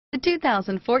The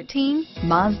 2014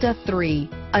 Mazda 3.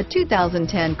 A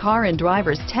 2010 Car and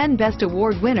Driver's 10 Best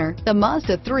Award winner, the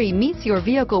Mazda 3 meets your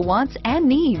vehicle wants and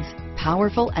needs.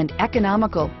 Powerful and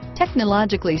economical,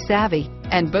 technologically savvy,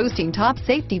 and boasting top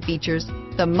safety features,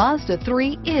 the Mazda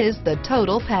 3 is the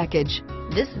total package.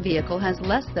 This vehicle has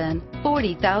less than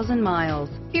 40,000 miles.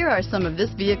 Here are some of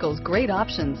this vehicle's great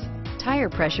options: tire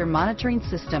pressure monitoring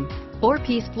system,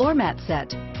 4-piece floor mat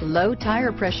set, low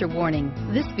tire pressure warning.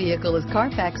 This vehicle is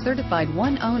Carfax certified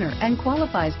one owner and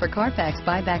qualifies for Carfax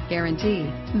buyback guarantee.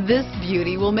 This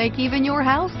beauty will make even your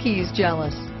house keys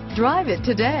jealous. Drive it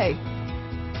today.